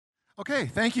Okay,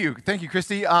 thank you. Thank you,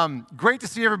 Christy. Great to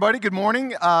see everybody. Good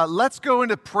morning. Let's go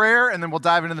into prayer, and then we'll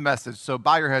dive into the message. So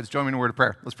bow your heads, join me in a word of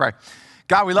prayer. Let's pray.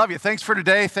 God, we love you. Thanks for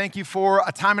today. Thank you for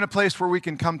a time and a place where we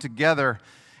can come together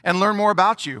and learn more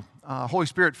about you. Holy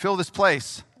Spirit, fill this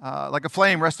place. Like a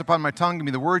flame, rest upon my tongue. Give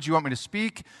me the words you want me to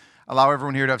speak. Allow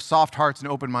everyone here to have soft hearts and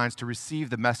open minds to receive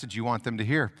the message you want them to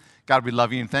hear. God, we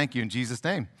love you and thank you in Jesus'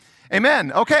 name.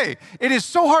 Amen. Okay, it is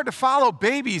so hard to follow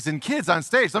babies and kids on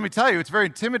stage. Let me tell you, it's very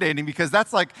intimidating because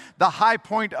that's like the high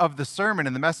point of the sermon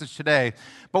and the message today.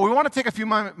 But we want to take a few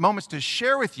moments to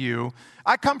share with you.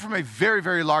 I come from a very,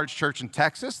 very large church in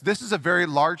Texas. This is a very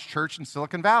large church in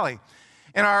Silicon Valley.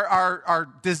 And our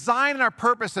design and our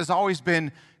purpose has always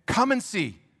been come and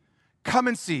see. Come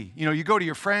and see. You know, you go to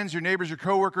your friends, your neighbors, your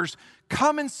coworkers.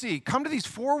 Come and see. Come to these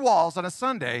four walls on a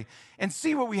Sunday and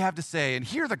see what we have to say and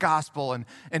hear the gospel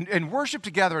and worship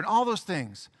together and all those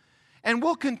things. And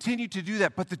we'll continue to do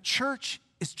that. But the church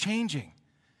is changing.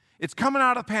 It's coming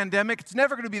out of the pandemic. It's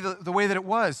never going to be the way that it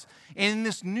was. And in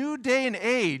this new day and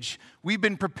age, we've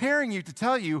been preparing you to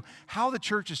tell you how the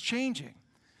church is changing.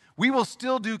 We will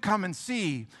still do come and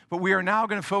see, but we are now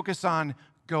going to focus on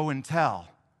go and tell.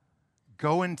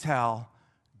 Go and tell,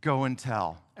 go and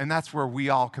tell. And that's where we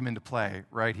all come into play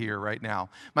right here, right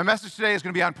now. My message today is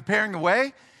going to be on preparing the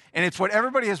way, and it's what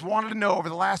everybody has wanted to know over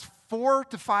the last 4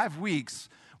 to 5 weeks.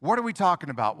 What are we talking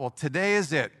about? Well, today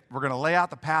is it. We're going to lay out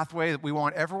the pathway that we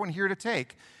want everyone here to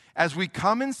take as we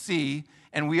come and see,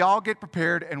 and we all get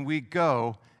prepared, and we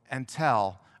go and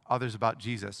tell others about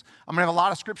Jesus. I'm going to have a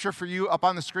lot of scripture for you up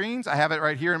on the screens. I have it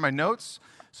right here in my notes.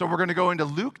 So we're going to go into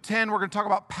Luke 10. We're going to talk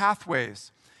about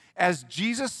pathways. As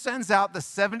Jesus sends out the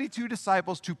 72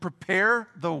 disciples to prepare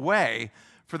the way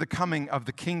for the coming of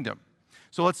the kingdom.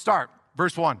 So let's start.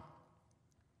 Verse 1.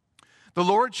 The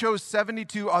Lord chose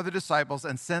 72 other disciples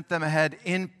and sent them ahead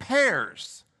in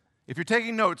pairs. If you're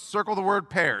taking notes, circle the word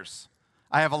pairs.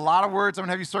 I have a lot of words I'm going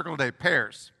to have you circle today.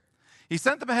 Pairs. He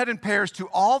sent them ahead in pairs to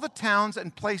all the towns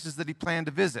and places that he planned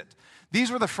to visit.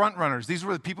 These were the front runners. These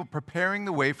were the people preparing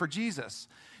the way for Jesus.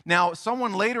 Now,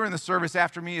 someone later in the service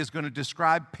after me is going to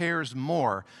describe pairs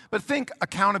more. But think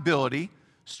accountability,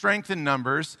 strength in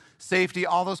numbers, safety,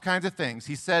 all those kinds of things.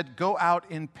 He said, go out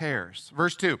in pairs.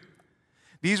 Verse 2.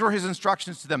 These were his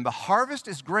instructions to them. The harvest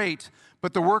is great,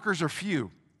 but the workers are few.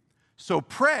 So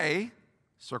pray,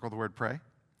 circle the word pray,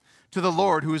 to the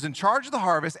Lord who is in charge of the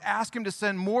harvest. Ask him to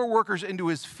send more workers into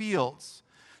his fields.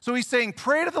 So he's saying,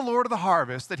 pray to the Lord of the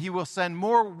harvest that he will send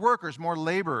more workers, more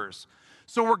laborers.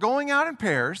 So we're going out in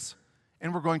pairs,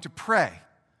 and we're going to pray.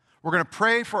 We're going to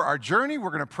pray for our journey.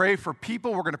 We're going to pray for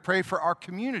people. We're going to pray for our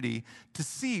community to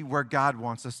see where God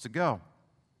wants us to go.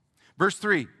 Verse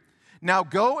 3, now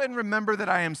go and remember that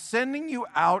I am sending you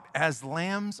out as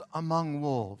lambs among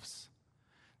wolves.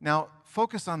 Now,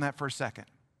 focus on that for a second.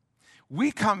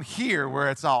 We come here where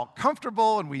it's all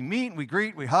comfortable, and we meet, and we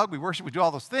greet, we hug, we worship, we do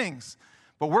all those things,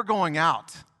 but we're going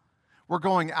out. We're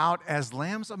going out as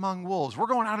lambs among wolves. We're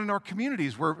going out in our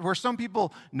communities where some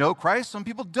people know Christ, some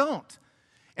people don't.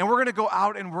 And we're going to go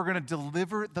out and we're going to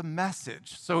deliver the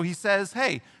message. So he says,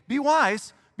 hey, be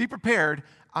wise, be prepared.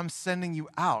 I'm sending you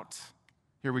out.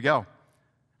 Here we go.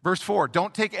 Verse 4,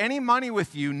 don't take any money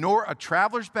with you, nor a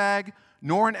traveler's bag,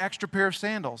 nor an extra pair of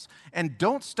sandals. And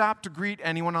don't stop to greet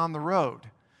anyone on the road.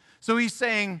 So he's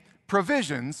saying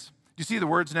provisions. You see the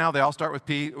words now? They all start with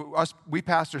P. We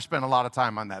pastors spend a lot of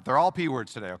time on that. They're all P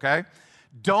words today, okay?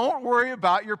 Don't worry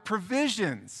about your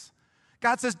provisions.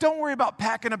 God says, don't worry about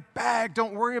packing a bag.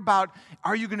 Don't worry about,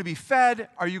 are you going to be fed?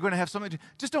 Are you going to have something?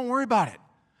 Just don't worry about it.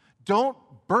 Don't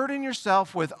burden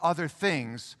yourself with other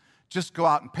things. Just go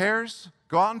out in pairs.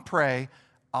 Go out and pray.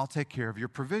 I'll take care of your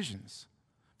provisions.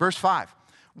 Verse 5,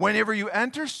 whenever you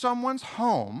enter someone's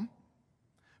home,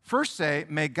 first say,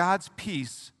 may God's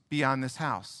peace be on this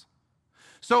house.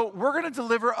 So we're going to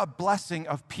deliver a blessing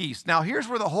of peace. Now, here's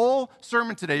where the whole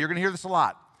sermon today, you're going to hear this a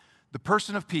lot. The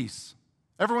person of peace.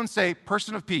 Everyone say,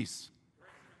 person of peace.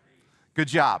 Good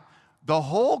job. The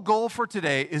whole goal for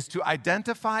today is to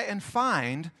identify and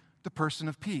find the person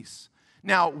of peace.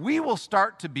 Now, we will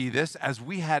start to be this as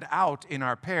we head out in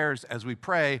our pairs as we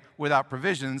pray without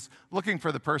provisions, looking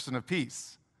for the person of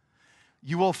peace.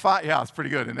 You will find, yeah, it's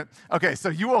pretty good, isn't it? Okay, so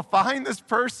you will find this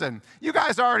person. You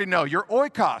guys already know, your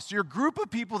oikos, your group of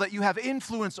people that you have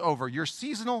influence over, your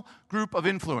seasonal group of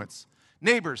influence.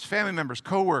 Neighbors, family members,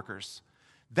 coworkers.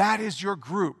 That is your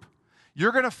group.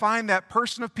 You're going to find that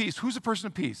person of peace. Who's a person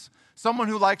of peace? Someone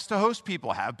who likes to host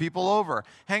people, have people over,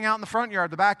 hang out in the front yard,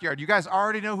 the backyard. You guys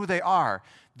already know who they are.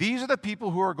 These are the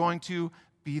people who are going to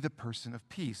be the person of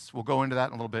peace. We'll go into that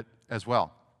in a little bit as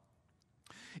well.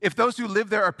 If those who live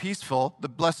there are peaceful, the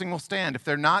blessing will stand. If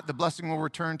they're not, the blessing will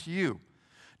return to you.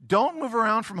 Don't move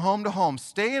around from home to home.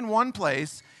 Stay in one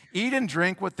place, eat and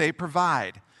drink what they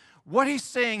provide. What he's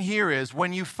saying here is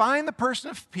when you find the person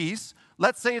of peace,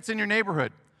 let's say it's in your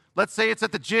neighborhood, let's say it's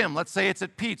at the gym, let's say it's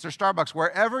at Pete's or Starbucks,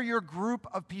 wherever your group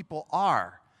of people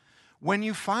are, when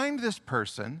you find this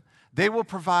person, they will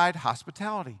provide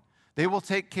hospitality. They will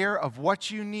take care of what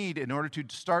you need in order to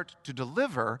start to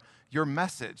deliver your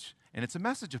message. And it's a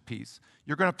message of peace.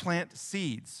 You're going to plant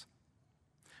seeds.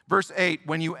 Verse 8,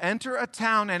 when you enter a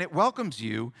town and it welcomes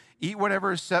you, eat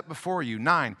whatever is set before you.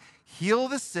 9, heal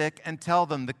the sick and tell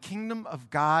them the kingdom of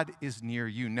God is near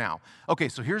you now. Okay,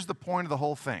 so here's the point of the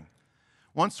whole thing.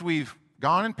 Once we've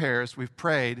gone in pairs, we've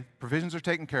prayed, provisions are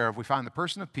taken care of, we find the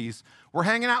person of peace, we're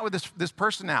hanging out with this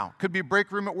person now. Could be a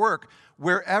break room at work.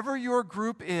 Wherever your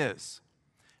group is,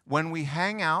 when we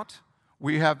hang out,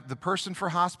 we have the person for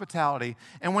hospitality,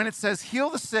 and when it says heal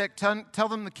the sick, tell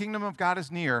them the kingdom of God is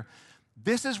near,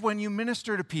 this is when you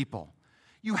minister to people.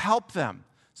 You help them.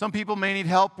 Some people may need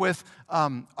help with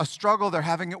a struggle they're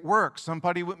having at work.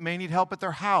 Somebody may need help at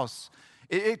their house.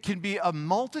 It can be a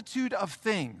multitude of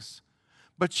things,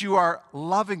 but you are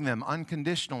loving them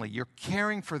unconditionally. You're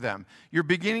caring for them. You're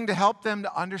beginning to help them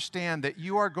to understand that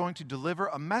you are going to deliver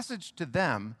a message to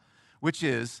them, which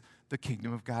is the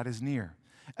kingdom of God is near.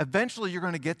 Eventually, you're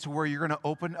going to get to where you're going to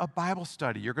open a Bible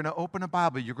study. You're going to open a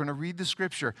Bible. You're going to read the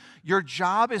scripture. Your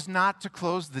job is not to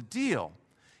close the deal.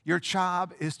 Your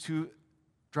job is to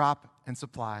drop and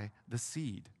supply the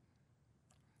seed.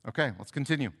 Okay, let's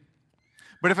continue.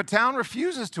 But if a town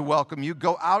refuses to welcome you,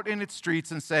 go out in its streets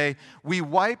and say, we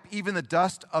wipe even the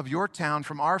dust of your town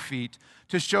from our feet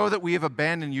to show that we have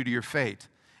abandoned you to your fate.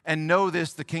 And know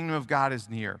this, the kingdom of God is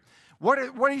near.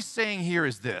 What he's saying here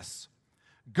is this.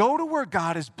 Go to where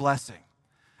God is blessing.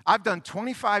 I've done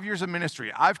 25 years of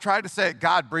ministry. I've tried to say,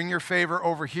 God, bring your favor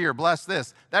over here. Bless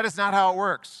this. That is not how it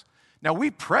works. Now, we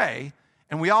pray,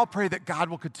 and we all pray that God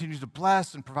will continue to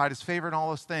bless and provide his favor and all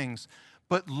those things.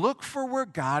 But look for where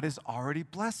God is already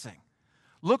blessing.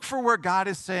 Look for where God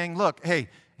is saying, look, hey,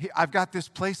 I've got this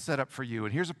place set up for you,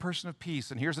 and here's a person of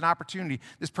peace, and here's an opportunity.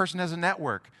 This person has a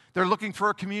network. They're looking for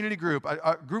a community group,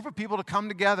 a group of people to come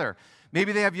together.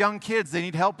 Maybe they have young kids. They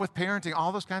need help with parenting,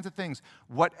 all those kinds of things.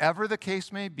 Whatever the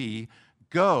case may be,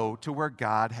 go to where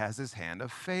God has his hand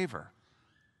of favor.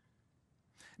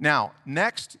 Now,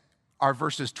 next are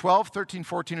verses 12, 13,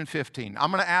 14, and 15.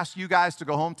 I'm going to ask you guys to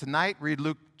go home tonight, read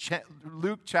Luke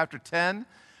chapter 10,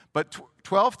 but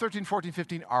 12, 13, 14,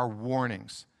 15 are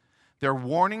warnings. They're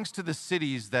warnings to the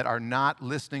cities that are not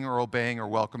listening or obeying or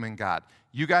welcoming God.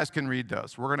 You guys can read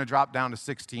those. We're going to drop down to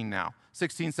 16 now.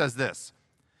 16 says this.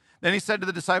 Then he said to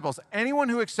the disciples, anyone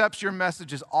who accepts your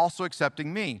message is also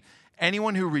accepting me.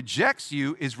 Anyone who rejects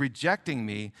you is rejecting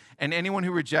me, and anyone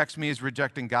who rejects me is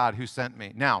rejecting God who sent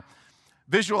me. Now,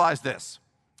 visualize this.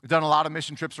 We've done a lot of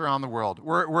mission trips around the world.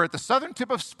 We're at the southern tip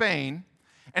of Spain,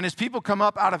 and as people come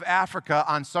up out of Africa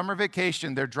on summer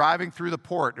vacation, they're driving through the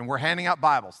port, and we're handing out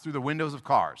Bibles through the windows of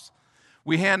cars.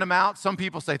 We hand them out. Some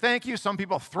people say thank you. Some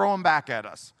people throw them back at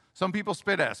us. Some people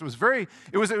spit at us.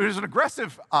 It was an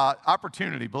aggressive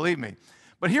opportunity, believe me.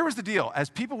 But here was the deal. As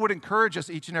people would encourage us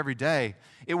each and every day,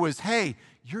 it was, hey,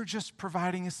 you're just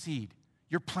providing a seed.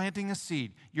 You're planting a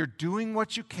seed. You're doing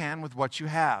what you can with what you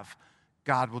have.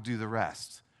 God will do the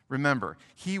rest. Remember,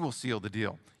 he will seal the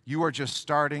deal. You are just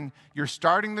starting. You're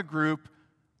starting the group.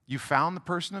 You found the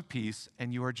person of peace,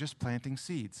 and you are just planting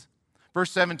seeds.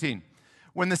 Verse 17.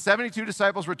 When the 72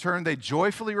 disciples returned, they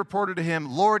joyfully reported to him,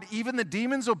 Lord, even the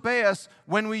demons obey us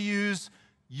when we use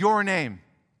your name.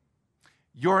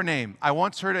 Your name. I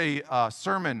once heard a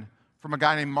sermon from a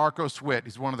guy named Marcos Witt.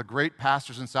 He's one of the great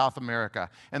pastors in South America.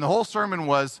 And the whole sermon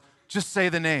was, just say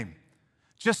the name.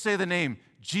 Just say the name,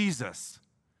 Jesus.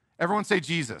 Everyone say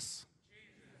Jesus.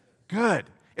 Good.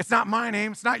 It's not my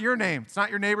name. It's not your name. It's not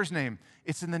your neighbor's name.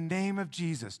 It's in the name of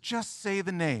Jesus. Just say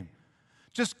the name.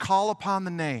 Just call upon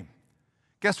the name.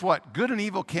 Guess what? Good and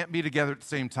evil can't be together at the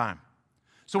same time.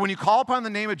 So when you call upon the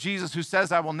name of Jesus, who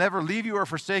says, I will never leave you or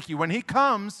forsake you, when he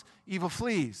comes, evil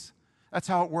flees. That's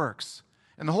how it works.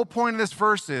 And the whole point of this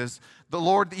verse is, the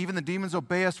Lord, even the demons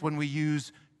obey us when we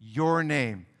use your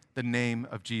name, the name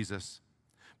of Jesus.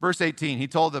 Verse 18, he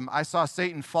told them, I saw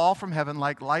Satan fall from heaven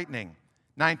like lightning.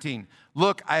 19,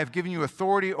 look, I have given you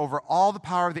authority over all the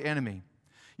power of the enemy.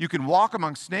 You can walk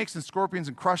among snakes and scorpions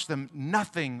and crush them.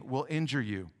 Nothing will injure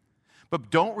you. But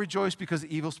don't rejoice because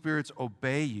evil spirits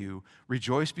obey you.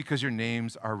 Rejoice because your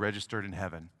names are registered in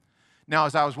heaven. Now,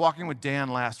 as I was walking with Dan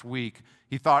last week,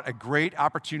 he thought a great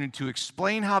opportunity to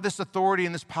explain how this authority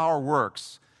and this power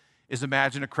works is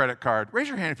imagine a credit card. Raise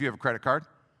your hand if you have a credit card.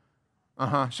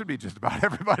 Should be just about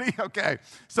everybody. Okay.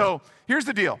 So here's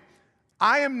the deal.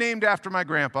 I am named after my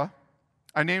grandpa.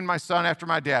 I named my son after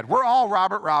my dad. We're all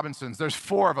Robert Robinsons. There's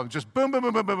 4 of them. Just boom, boom,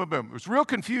 boom, boom, boom, boom, boom. It was real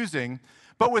confusing,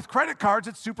 but with credit cards,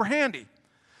 it's super handy.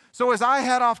 So as I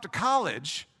head off to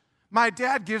college, my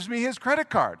dad gives me his credit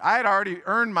card. I had already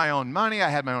earned my own money. I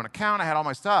had my own account. I had all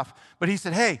my stuff. But he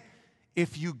said, hey,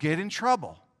 if you get in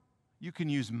trouble, you can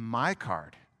use my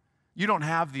card. You don't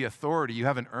have the authority. You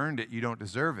haven't earned it. You don't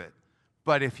deserve it.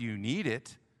 But if you need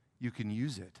it, you can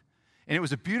use it. And it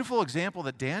was a beautiful example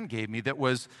that Dan gave me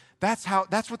that's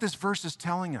what this verse is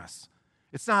telling us.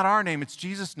 It's not our name, it's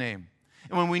Jesus' name.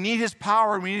 And when we need his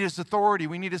power, we need his authority,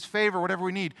 we need his favor, whatever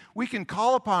we need, we can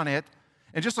call upon it.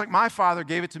 And just like my Father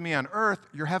gave it to me on earth,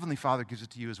 your heavenly Father gives it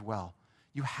to you as well.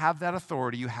 You have that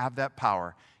authority, you have that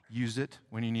power. Use it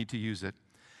when you need to use it.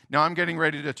 Now, I'm getting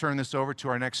ready to turn this over to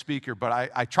our next speaker,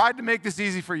 but I tried to make this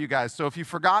easy for you guys. So if you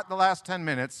forgot the last 10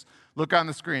 minutes, look on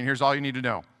the screen. Here's all you need to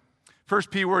know. First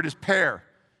P word is pair.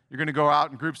 You're going to go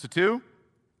out in groups of 2.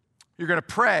 You're going to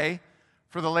pray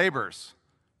for the laborers.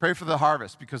 Pray for the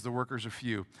harvest because the workers are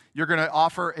few. You're going to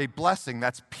offer a blessing.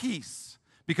 That's peace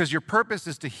because your purpose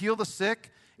is to heal the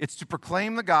sick. It's to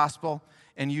proclaim the gospel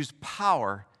and use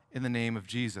power in the name of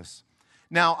Jesus.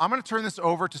 Now, I'm going to turn this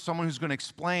over to someone who's going to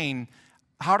explain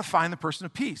how to find the person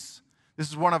of peace. This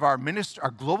is one of our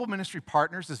global ministry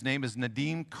partners. His name is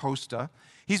Nadim Costa.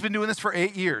 He's been doing this for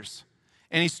 8 years.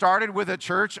 And he started with a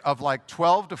church of like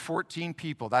 12 to 14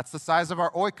 people. That's the size of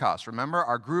our oikos, remember,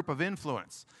 our group of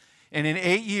influence. And in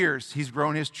 8 years, he's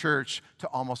grown his church to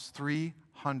almost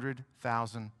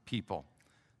 300,000 people.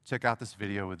 Check out this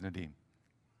video with Nadim.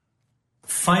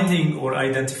 Finding or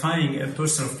identifying a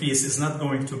person of peace is not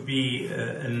going to be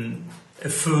a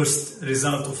first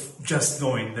result of just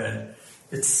going there.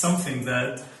 It's something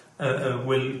that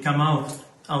will come out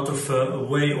of a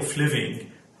way of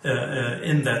living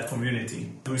in that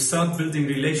community. We start building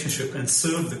relationship and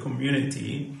serve the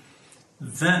community,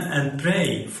 then and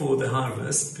pray for the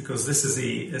harvest, because this is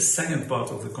a second part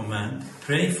of the command.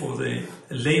 Pray for the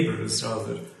laborers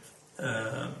rather,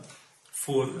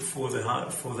 for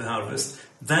the harvest.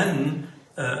 Then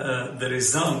the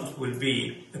result will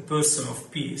be a person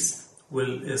of peace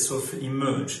will sort of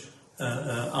emerge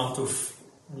out of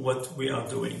what we are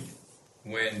doing.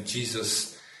 When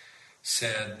Jesus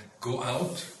said, go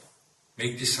out,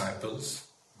 make disciples,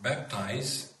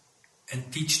 baptize,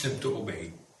 and teach them to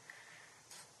obey.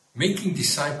 Making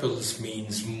disciples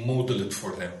means model it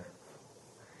for them.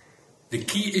 The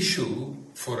key issue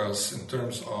for us in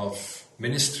terms of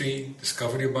ministry,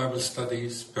 discovery Bible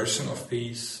studies, person of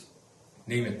peace,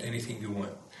 name it, anything you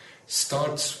want,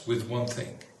 starts with one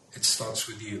thing. It starts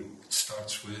with you. It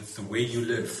starts with the way you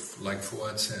live, like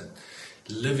Fuad said.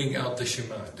 Living out the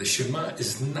Shema. The Shema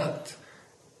is not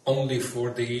only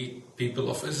for the people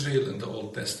of Israel in the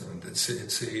Old Testament. It's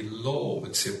a law,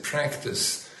 it's a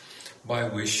practice by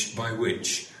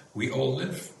which we all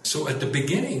live. So at the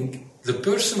beginning, the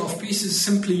person of peace is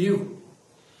simply you.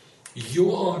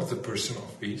 You are the person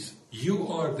of peace. You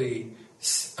are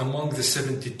among the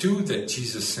 72 that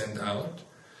Jesus sent out.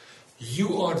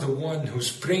 You are the one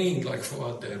who's praying like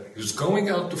Fuad there, who's going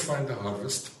out to find the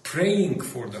harvest, praying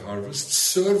for the harvest,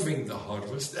 serving the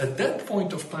harvest. At that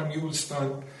point of time, you will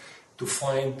start to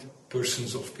find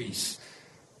persons of peace.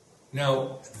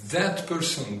 Now, that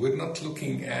person, we're not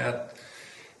looking at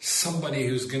somebody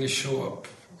who's going to show up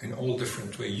in all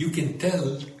different ways. You can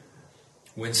tell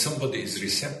when somebody is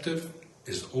receptive,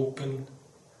 is open,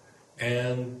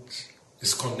 and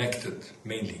is connected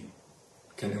mainly.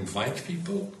 Can invite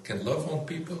people, can love on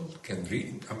people, can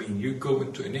read. I mean, you go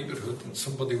into a neighborhood and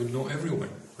somebody will know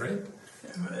everyone, right?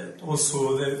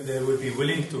 Also, they will be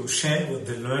willing to share what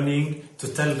they're learning, to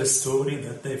tell the story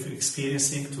that they're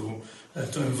experiencing,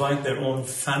 to invite their own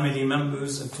family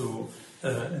members into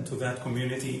that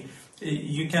community.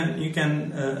 You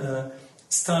can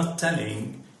start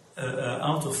telling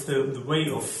out of the way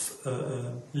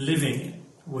of living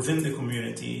within the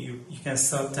community. You can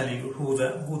start telling who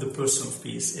the person of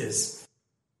peace is.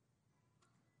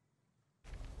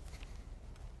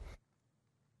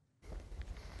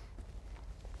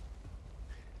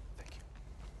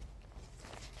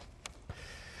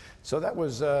 So that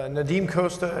was Nadim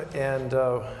Costa and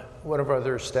one of our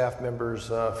other staff members,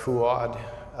 Fuad,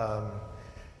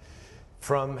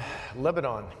 from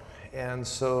Lebanon. And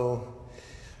so,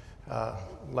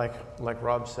 like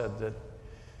Rob said, that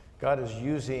God is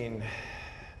using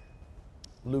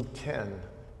Luke 10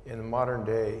 in the modern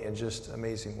day in just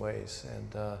amazing ways.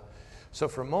 And so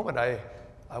for a moment, I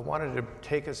wanted to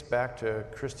take us back to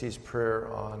Christy's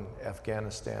prayer on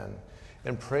Afghanistan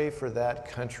and pray for that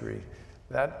country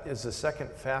That is the second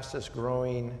fastest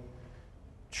growing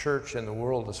church in the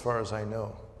world as far as I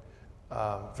know.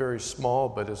 Very small,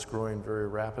 but it's growing very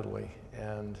rapidly.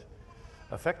 And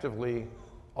effectively,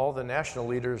 all the national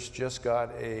leaders just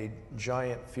got a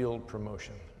giant field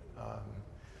promotion.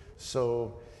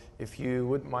 So if you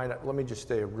wouldn't mind, let me just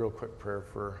say a real quick prayer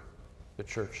for the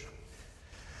church.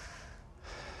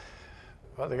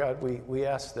 Father God, we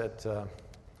ask that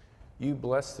you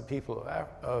bless the people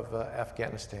of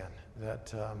Afghanistan,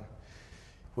 that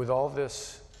with all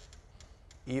this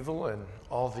evil and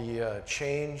all the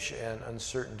change and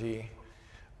uncertainty,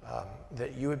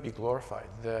 that you would be glorified,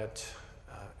 that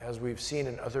as we've seen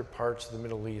in other parts of the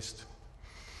Middle East,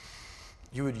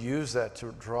 you would use that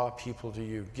to draw people to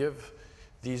you. Give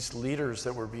these leaders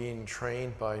that were being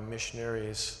trained by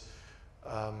missionaries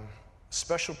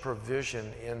special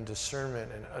provision in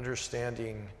discernment and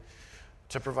understanding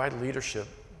to provide leadership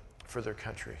for their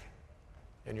country.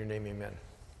 In your name, amen.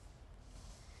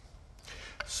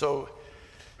 So,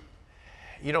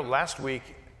 last week,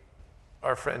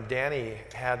 our friend Danny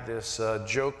had this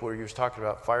joke where he was talking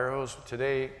about fire hose.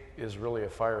 Today is really a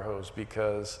fire hose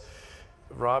because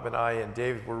Rob and I and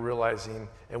David were realizing,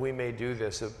 and we may do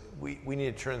this, that we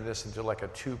need to turn this into like a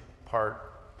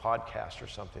 2-part podcast or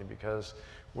something, because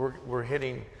we're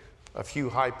hitting a few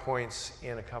high points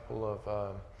in a couple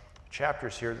of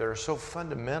chapters here that are so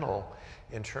fundamental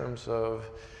in terms of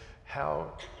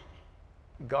how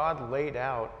God laid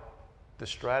out the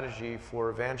strategy for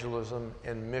evangelism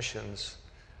and missions,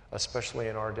 especially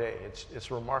in our day.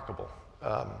 It's remarkable.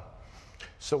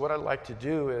 So what I'd like to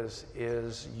do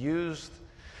is use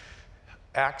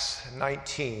Acts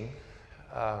 19,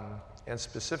 and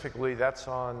specifically that's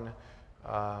on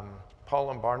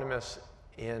Paul and Barnabas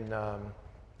in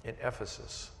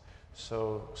Ephesus.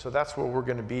 So that's where we're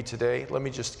going to be today. Let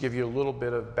me just give you a little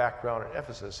bit of background on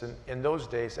Ephesus. In those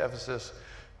days, Ephesus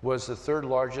was the third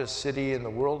largest city in the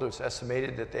world. It was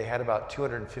estimated that they had about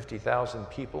 250,000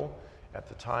 people at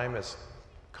the time. As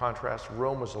contrast,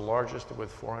 Rome was the largest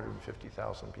with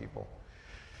 450,000 people.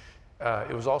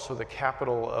 It was also the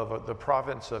capital of the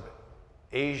province of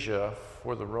Asia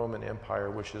for the Roman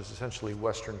Empire, which is essentially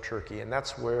Western Turkey. And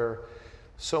that's where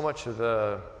so much of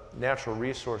the natural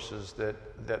resources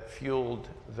that fueled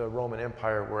the Roman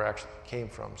Empire came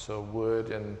from. So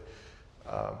wood and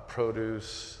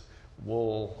produce,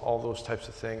 wool, all those types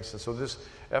of things. And so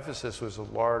Ephesus was a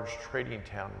large trading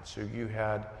town. So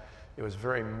it was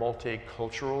very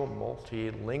multicultural,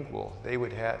 multilingual.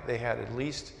 They had at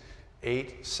least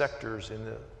 8 sectors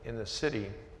in the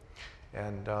city.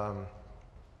 And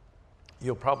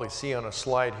you'll probably see on a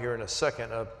slide here in a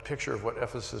second a picture of what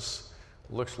Ephesus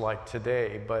looks like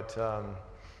today. But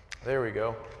there we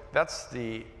go. That's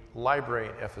the library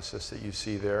in Ephesus that you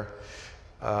see there.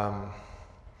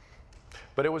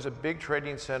 But it was a big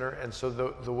trading center, and so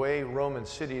the way Roman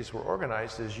cities were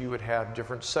organized is you would have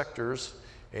different sectors,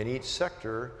 and each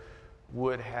sector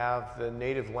would have the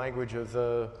native language of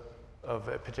a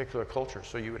particular culture.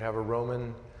 So you would have a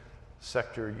Roman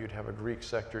sector, you'd have a Greek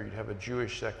sector, you'd have a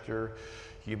Jewish sector,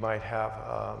 you might have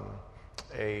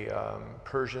a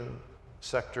Persian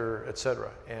sector,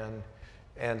 etc.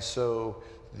 And so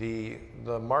the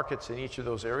markets in each of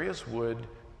those areas would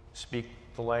speak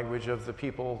the language of the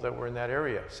people that were in that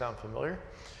area. Sound familiar?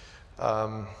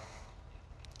 And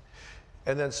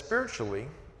then spiritually,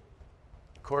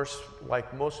 of course,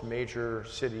 like most major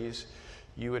cities,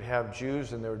 you would have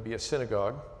Jews and there would be a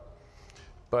synagogue.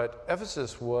 But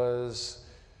Ephesus was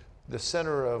the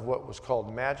center of what was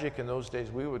called magic. In those days,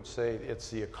 we would say it's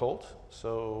the occult.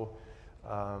 So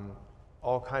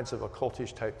all kinds of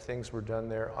occultish type things were done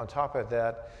there. On top of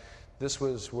that, this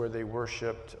was where they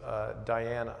worshipped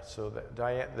Diana. So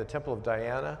the Temple of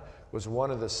Diana was one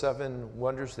of the 7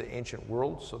 wonders of the ancient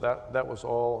world. So that was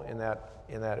all in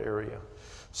that area.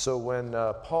 So when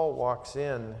Paul walks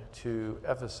in to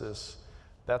Ephesus,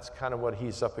 that's kind of what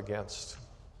he's up against.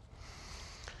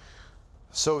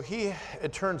 So he,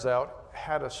 it turns out,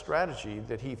 had a strategy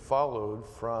that he followed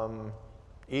from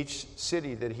each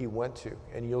city that he went to.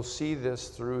 And you'll see this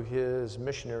through his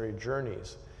missionary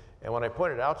journeys. And when I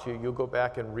point it out to you, you'll go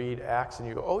back and read Acts and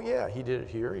you go, oh yeah, he did it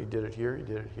here, he did it here, he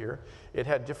did it here. It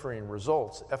had differing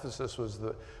results. Ephesus was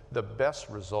the best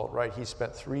result, right? He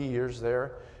spent 3 years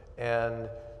there and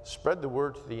spread the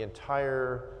word to the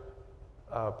entire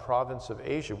province of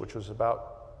Asia, which was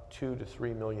about 2 to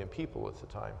 3 million people at the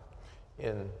time.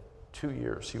 In 2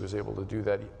 years, he was able to do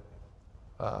that,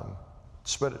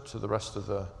 spread it to the rest of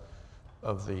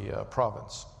the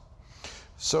province.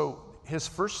 So his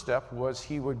first step was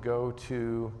he would go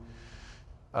to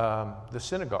the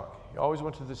synagogue. He always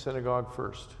went to the synagogue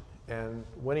first. And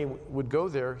when he would go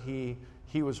there, he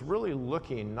he was really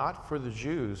looking not for the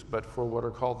Jews, but for what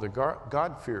are called the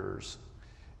God-fearers.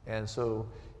 And so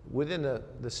within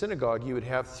the synagogue, you would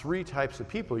have three types of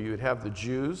people. You would have the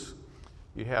Jews,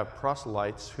 you'd have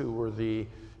proselytes, who were the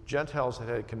Gentiles that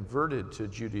had converted to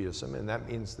Judaism, and that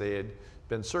means they had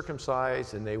been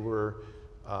circumcised and they were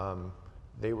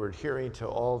adhering to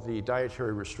all the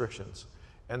dietary restrictions.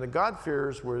 And the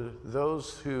God-fearers were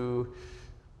those who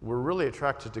were really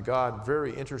attracted to God,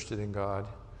 very interested in God,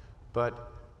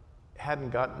 but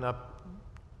hadn't gotten up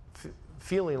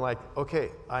feeling like, okay,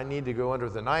 I need to go under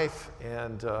the knife,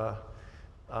 and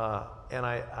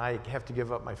I have to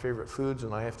give up my favorite foods,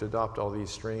 and I have to adopt all these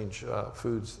strange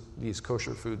foods, these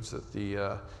kosher foods that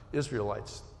the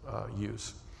Israelites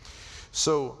use.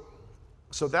 So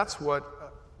that's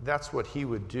what he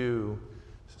would do.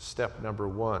 Step number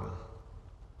one.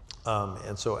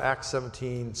 And so Acts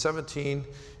 17:17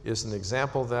 is an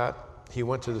example of that. He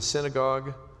went to the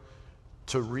synagogue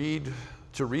to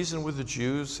reason with the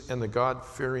Jews and the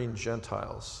God-fearing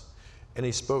Gentiles. And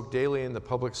he spoke daily in the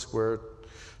public square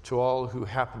to all who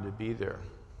happened to be there.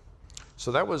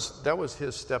 So that was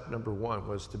his step number one,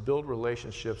 was to build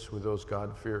relationships with those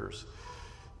God-fearers.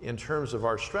 In terms of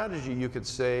our strategy, you could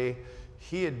say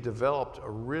he had developed a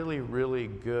really, really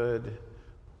good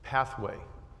pathway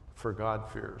for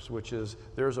God-fearers, which is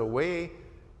there's a way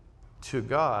to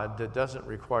God that doesn't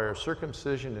require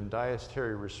circumcision and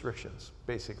dietary restrictions,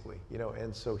 basically,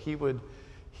 and so he would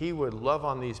love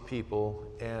on these people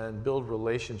and build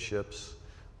relationships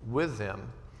with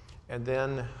them. And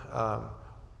then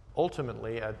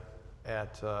ultimately at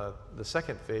the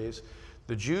second phase,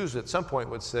 the Jews at some point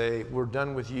would say, we're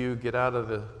done with you, get out of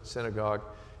the synagogue.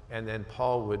 And then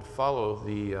Paul would follow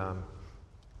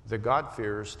the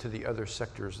God-fearers to the other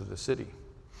sectors of the city.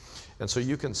 And so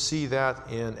you can see that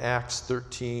in Acts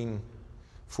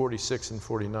 13:46 and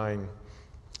 49.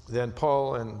 Then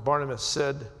Paul and Barnabas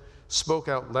spoke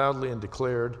out loudly and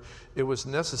declared, it was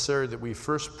necessary that we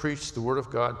first preach the word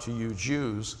of God to you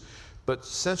Jews, but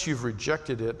since you've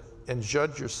rejected it and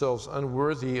judged yourselves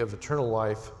unworthy of eternal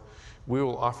life, we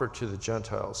will offer it to the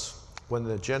Gentiles. When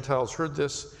the Gentiles heard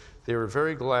this, they were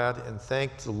very glad and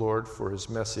thanked the Lord for his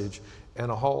message,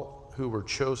 and all who were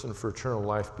chosen for eternal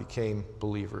life became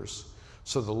believers.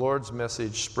 So the Lord's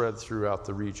message spread throughout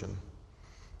the region.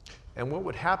 And what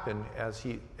would happen as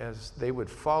they would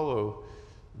follow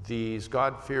these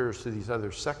God-fearers to these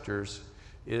other sectors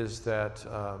is that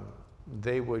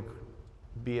they would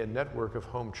be a network of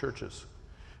home churches.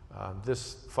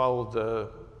 This followed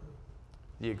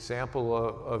the example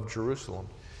of Jerusalem.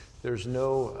 There's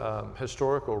no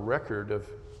historical record of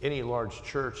any large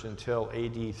church until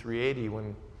AD 380,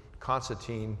 when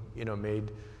Constantine,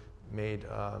 made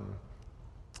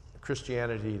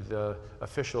Christianity the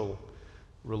official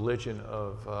religion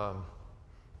of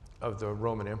the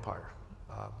Roman Empire.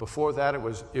 Before that, it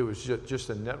was just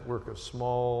a network of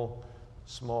small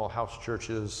house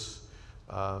churches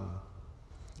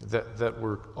that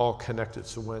were all connected.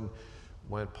 So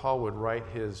when Paul would write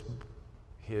his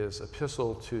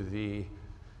epistle to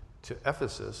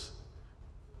Ephesus,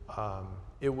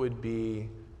 it would be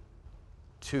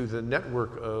to the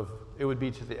network it would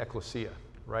be to the ecclesia,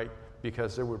 right?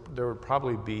 Because there would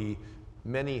probably be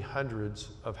many hundreds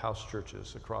of house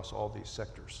churches across all these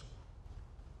sectors.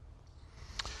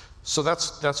 So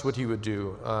that's what he would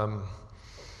do.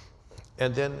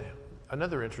 And then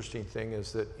another interesting thing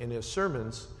is that in his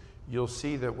sermons, you'll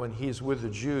see that when he's with the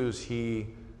Jews, he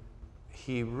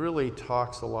really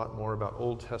talks a lot more about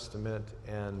Old Testament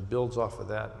and builds off of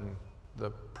that and the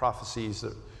prophecies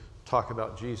that talk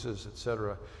about Jesus,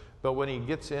 etc. But when he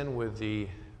gets in with the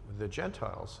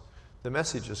Gentiles, the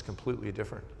message is completely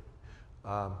different.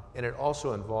 And it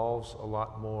also involves a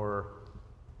lot more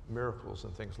miracles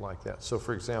and things like that. So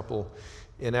for example,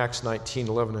 in Acts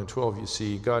 19:11 and 12, you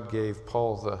see God gave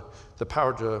Paul the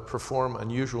power to perform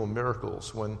unusual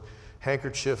miracles. When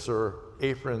handkerchiefs or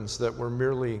aprons that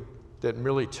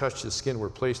merely touched the skin were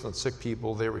placed on sick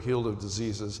people, they were healed of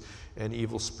diseases, and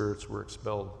evil spirits were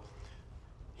expelled.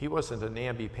 He wasn't a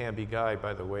namby-pamby guy,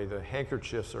 by the way. The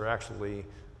handkerchiefs are actually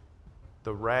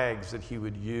the rags that he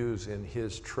would use in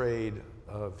his trade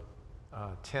of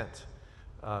tent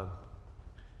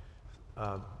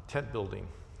building.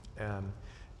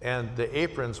 And the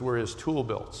aprons were his tool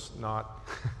belts, not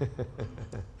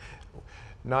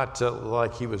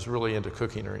like he was really into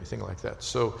cooking or anything like that.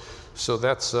 So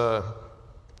that's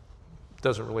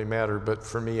doesn't really matter, but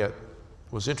for me it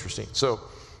was interesting. So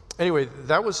anyway,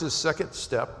 that was his second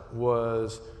step,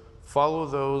 was follow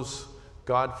those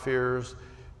God-fearers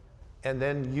and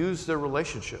then use their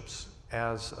relationships,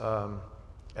 as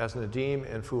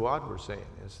Nadim and Fuad were saying,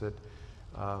 is that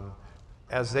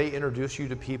as they introduce you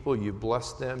to people, you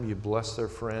bless them, you bless their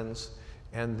friends,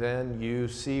 and then you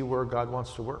see where God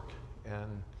wants to work.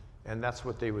 And that's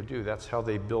what they would do. That's how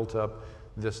they built up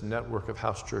this network of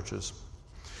house churches.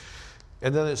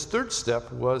 And then his third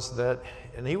step was that,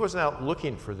 and he wasn't out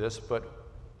looking for this, but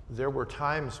there were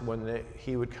times when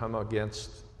he would come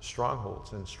against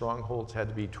strongholds, and strongholds had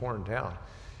to be torn down.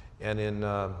 And in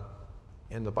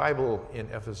the Bible, in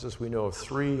Ephesus, we know of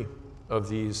 3 of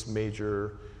these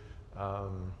major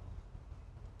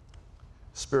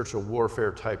spiritual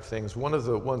warfare type things. One of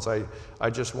the ones I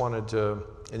just wanted to,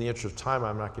 in the interest of time,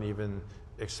 I'm not going to even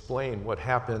explain what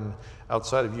happened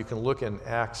outside of, you can look in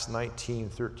Acts 19,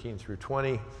 13 through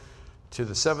 20, to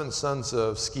the 7 sons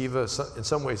of Sceva. In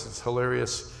some ways it's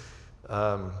hilarious,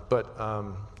 but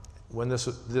when this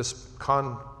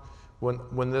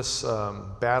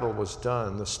battle was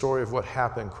done, the story of what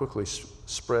happened quickly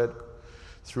spread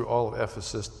through all of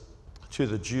Ephesus to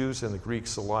the Jews and the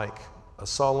Greeks alike. A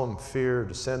solemn fear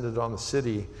descended on the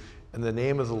city, and the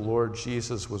name of the Lord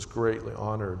Jesus was greatly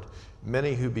honored.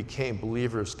 Many who became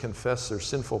believers confessed their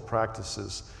sinful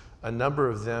practices. A number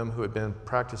of them who had been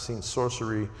practicing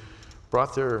sorcery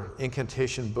brought their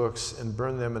incantation books and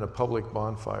burned them in a public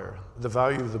bonfire. The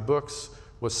value of the books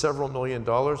was several $million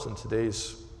in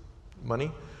today's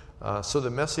money. So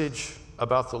the message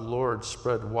about the Lord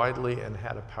spread widely and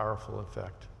had a powerful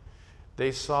effect.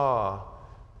 They saw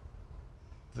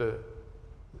the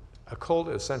occult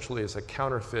essentially as a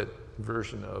counterfeit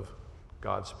version of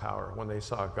God's power. When they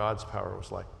saw God's power, it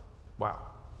was like, wow,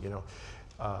 you know.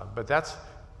 But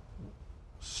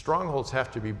strongholds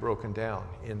have to be broken down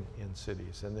in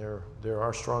cities, and there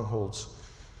are strongholds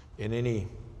in any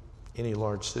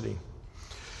large city.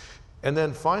 And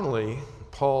then finally,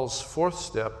 Paul's 4th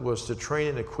step was to train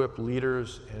and equip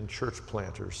leaders and church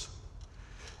planters.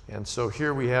 And so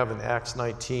here we have in Acts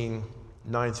 19,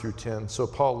 9 through 10. So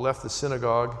Paul left the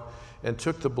synagogue and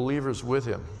took the believers with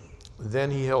him.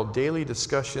 Then he held daily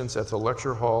discussions at the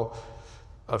lecture hall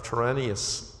of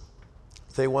Tyrannus.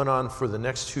 They went on for the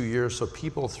next 2 years, so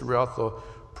people throughout the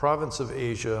province of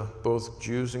Asia, both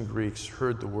Jews and Greeks,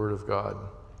 heard the word of God.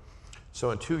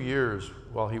 So in 2 years,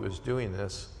 while he was doing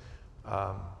this,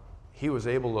 he was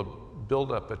able to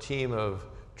build up a team of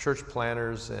church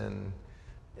planners and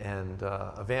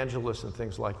evangelists and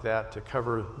things like that to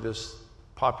cover this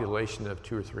population of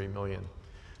 2 or 3 million.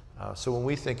 So when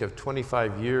we think of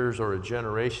 25 years or a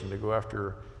generation to go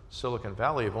after Silicon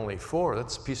Valley of only 4,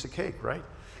 that's a piece of cake, right?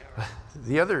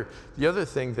 The other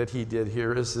thing that he did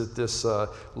here is that this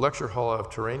lecture hall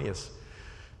of Tyrannus,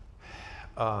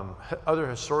 other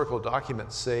historical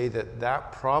documents say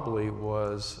that probably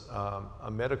was a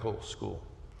medical school.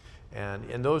 And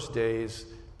in those days,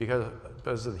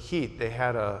 because of the heat, they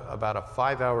had about a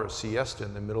 5-hour siesta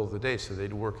in the middle of the day. So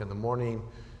they'd work in the morning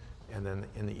and then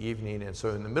in the evening. And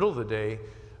so in the middle of the day,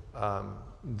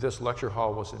 this lecture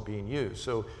hall wasn't being used.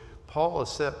 So Paul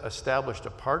established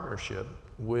a partnership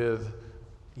with,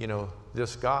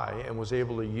 this guy, and was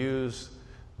able to use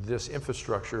this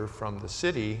infrastructure from the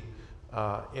city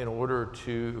in order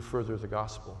to further the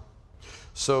gospel.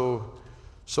 So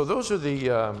those are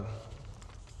the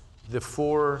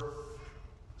 4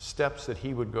 steps that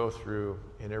he would go through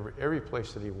in every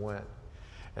place that he went.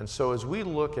 And so as we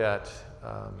look at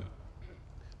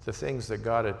the things that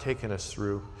God had taken us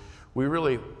through, we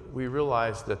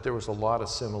realized that there was a lot of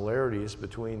similarities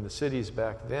between the cities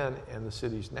back then and the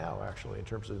cities now, actually, in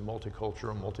terms of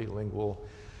multicultural, multilingual.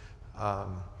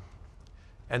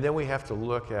 And then we have to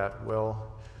look at,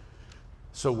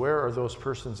 so where are those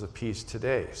persons of peace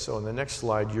today? So in the next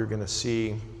slide, you're going to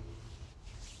see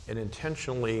an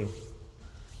intentionally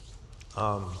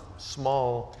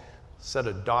small set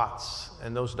of dots,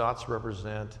 and those dots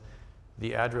represent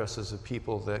the addresses of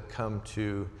people that come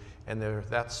to, and they're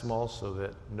that small so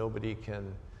that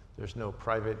there's no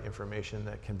private information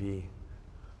that can be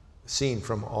seen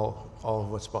from all of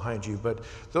what's behind you. But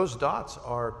those dots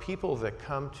are people that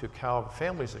come to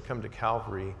families that come to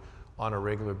Calvary on a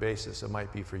regular basis. It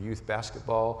might be for youth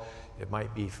basketball, it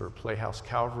might be for Playhouse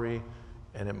Calvary,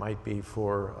 and it might be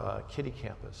for Kiddie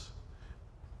Campus.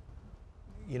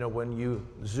 When you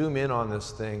zoom in on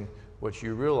this thing, what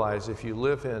you realize, if you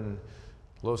live in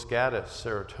Los Gatos,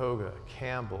 Saratoga,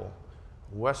 Campbell,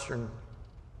 Western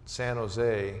San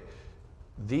Jose,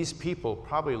 these people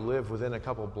probably live within a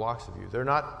couple blocks of you. They're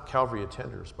not Calvary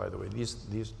attenders, by the way.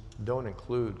 These don't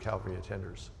include Calvary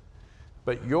attenders.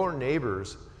 But your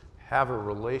neighbors have a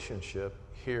relationship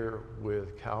here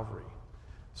with Calvary.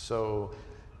 So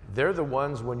they're the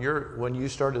ones, when you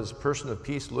start as a person of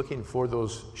peace looking for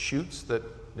those shoots that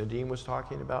Nadine was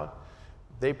talking about,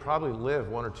 they probably live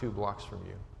 1 or 2 blocks from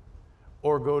you.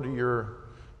 or go to your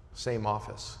same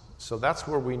office. So that's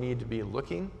where we need to be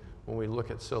looking when we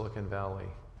look at Silicon Valley.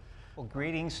 Well,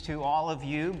 greetings to all of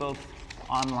you, both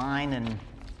online and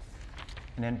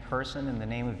in person, in the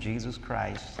name of Jesus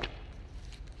Christ.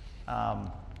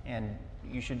 And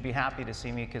you should be happy to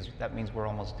see me because that means we're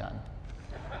almost done.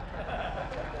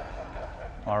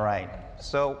 All right.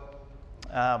 So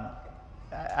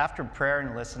after prayer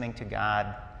and listening to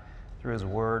God through His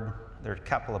Word, there are a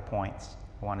couple of points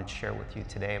I wanted to share with you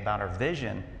today about our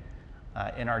vision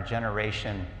in our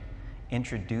generation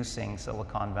introducing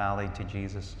Silicon Valley to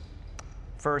Jesus.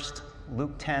 First,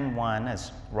 Luke 10:1,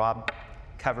 as Rob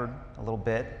covered a little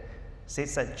bit,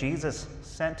 states that Jesus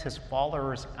sent His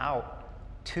followers out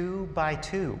 2 by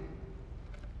 2.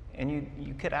 And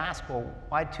you could ask, well,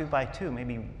 why 2 by 2?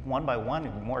 Maybe 1 by 1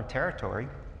 would be more territory.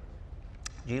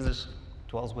 Jesus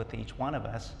dwells with each one of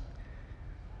us.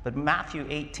 But Matthew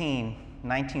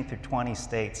 18:19 through 20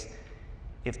 states,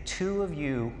 if 2 of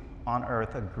you on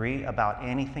earth agree about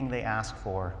anything they ask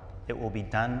for, it will be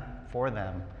done for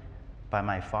them by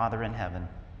my Father in heaven.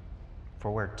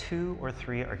 For where 2 or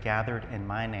 3 are gathered in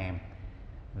my name,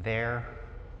 there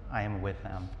I am with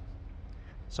them.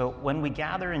 So when we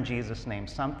gather in Jesus' name,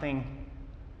 something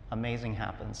amazing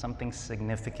happens, something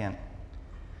significant.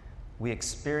 We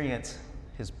experience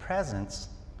His presence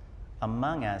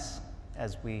among us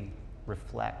as we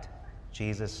reflect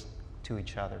Jesus to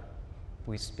each other.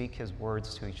 We speak His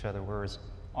words to each other. We're His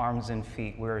arms and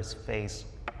feet. We're His face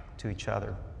to each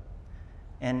other.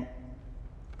 And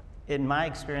in my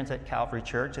experience at Calvary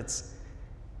Church,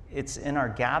 it's in our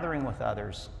gathering with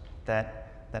others that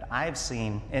I've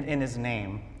seen, in His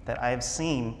name, that I've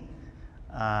seen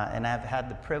and I've had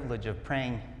the privilege of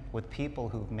praying with people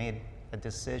who've made a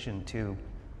decision to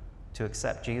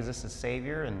accept Jesus as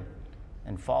Savior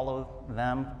and follow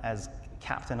them as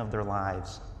captain of their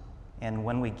lives. And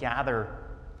when we gather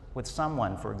with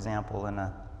someone, for example, in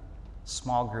a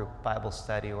small group Bible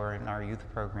study or in our youth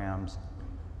programs,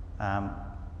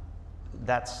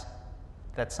 that's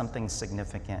something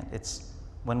significant. It's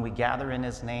when we gather in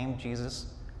His name, Jesus,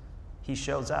 He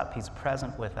shows up. He's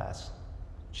present with us,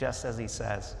 just as He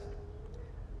says.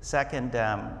 Second,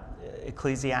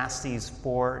 Ecclesiastes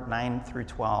 4:9 through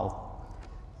 12.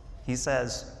 He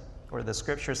says, or the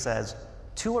scripture says,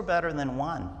 2 are better than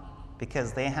 1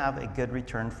 because they have a good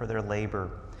return for their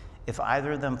labor. If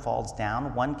either of them falls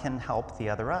down, one can help the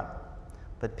other up.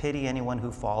 But pity anyone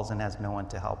who falls and has no one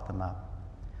to help them up.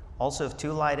 Also, if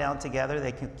 2 lie down together,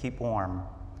 they can keep warm.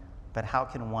 But how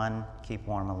can one keep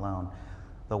warm alone?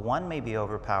 Though one may be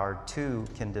overpowered, 2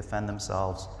 can defend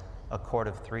themselves. A cord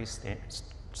of 3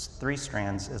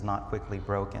 strands is not quickly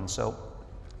broken. So,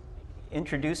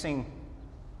 introducing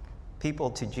people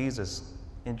to Jesus,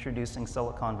 introducing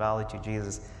Silicon Valley to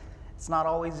Jesus, it's not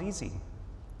always easy.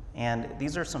 And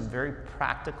these are some very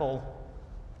practical,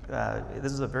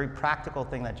 this is a very practical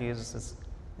thing that Jesus has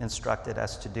instructed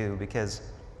us to do, because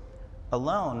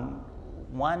alone,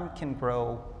 one can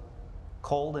grow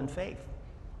cold in faith.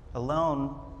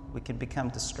 Alone, we can become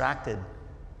distracted.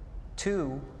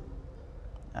 2,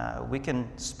 we can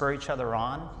spur each other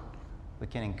on. We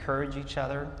can encourage each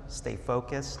other, stay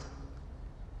focused,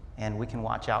 and we can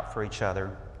watch out for each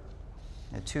other.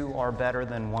 And 2 are better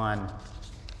than 1,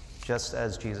 just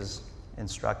as Jesus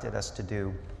instructed us to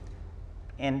do.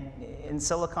 And in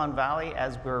Silicon Valley,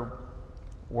 as we're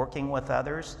working with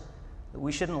others,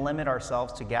 we shouldn't limit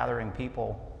ourselves to gathering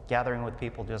with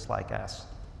people just like us.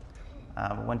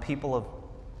 When people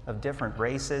of different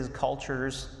races,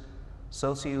 cultures,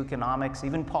 socioeconomics,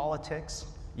 even politics,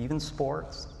 even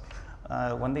sports,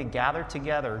 when they gather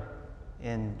together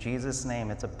in Jesus'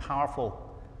 name, it's a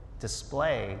powerful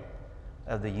display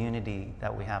of the unity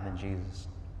that we have in Jesus.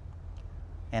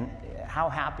 And how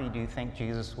happy do you think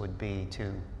Jesus would be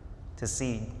to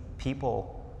see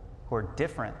people who are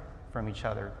different from each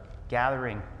other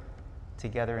gathering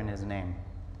together in His name,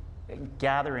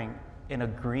 gathering and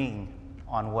agreeing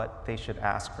on what they should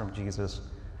ask from Jesus?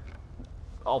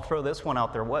 I'll throw this one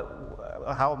out there.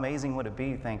 How amazing would it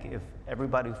be, think, if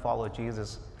everybody who followed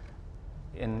Jesus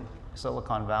in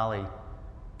Silicon Valley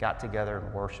got together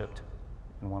and worshiped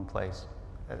in one place?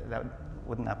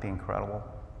 Wouldn't that be incredible?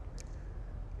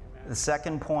 The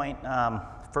second point,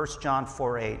 1 John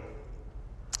 4:8.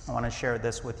 I want to share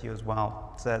this with you as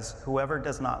well. It says, whoever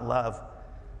does not love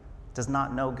does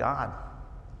not know God,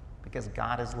 because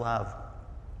God is love.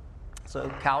 So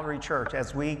Calvary Church,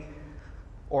 as we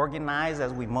organize,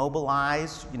 as we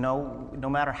mobilize, no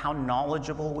matter how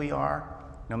knowledgeable we are,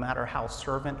 no matter how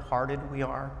servant-hearted we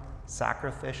are,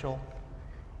 sacrificial,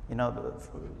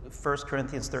 1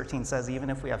 Corinthians 13 says, even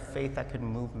if we have faith that could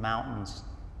move mountains,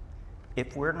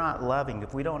 if we're not loving,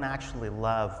 if we don't actually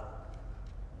love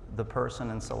the person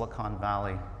in Silicon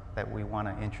Valley that we want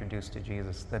to introduce to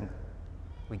Jesus, then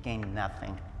we gain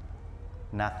nothing.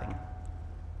 Nothing.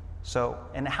 So,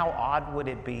 and how odd would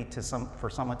it be for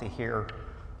someone to hear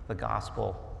the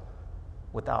gospel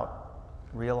without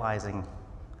realizing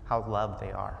how loved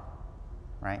they are,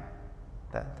 right?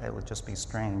 That would just be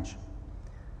strange.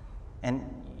 And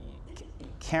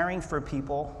caring for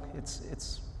people,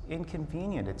 it's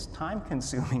inconvenient, it's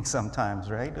time-consuming sometimes,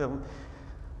 right?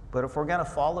 But if we're going to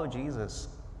follow Jesus,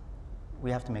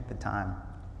 we have to make the time.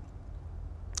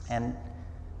 And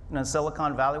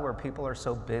Silicon Valley, where people are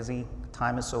so busy,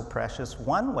 time is so precious,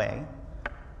 one way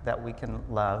that we can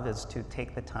love is to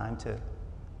take the time to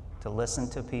listen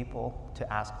to people,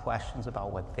 to ask questions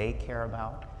about what they care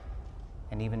about,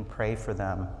 and even pray for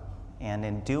them. And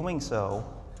in doing so,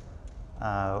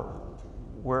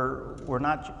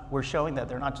 we're showing that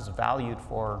they're not just valued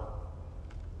for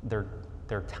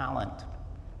their talent,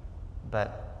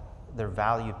 but they're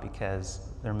valued because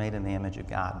they're made in the image of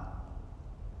God.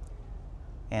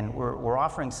 And we're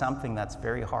offering something that's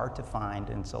very hard to find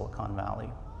in Silicon Valley: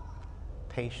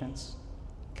 patience,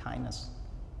 kindness.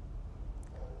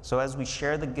 So as we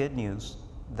share the good news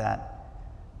that,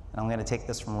 and I'm going to take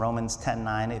this from Romans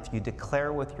 10:9, if you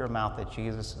declare with your mouth that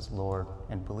Jesus is Lord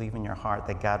and believe in your heart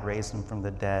that God raised him from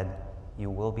the dead, you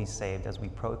will be saved. As we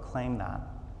proclaim that,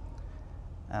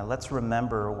 let's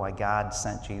remember why God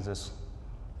sent Jesus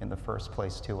in the first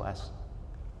place to us.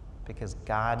 Because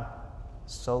God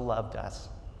so loved us.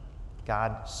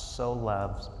 God so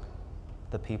loves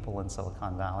the people in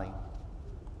Silicon Valley.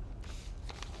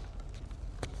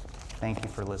 Thank you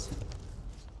for listening.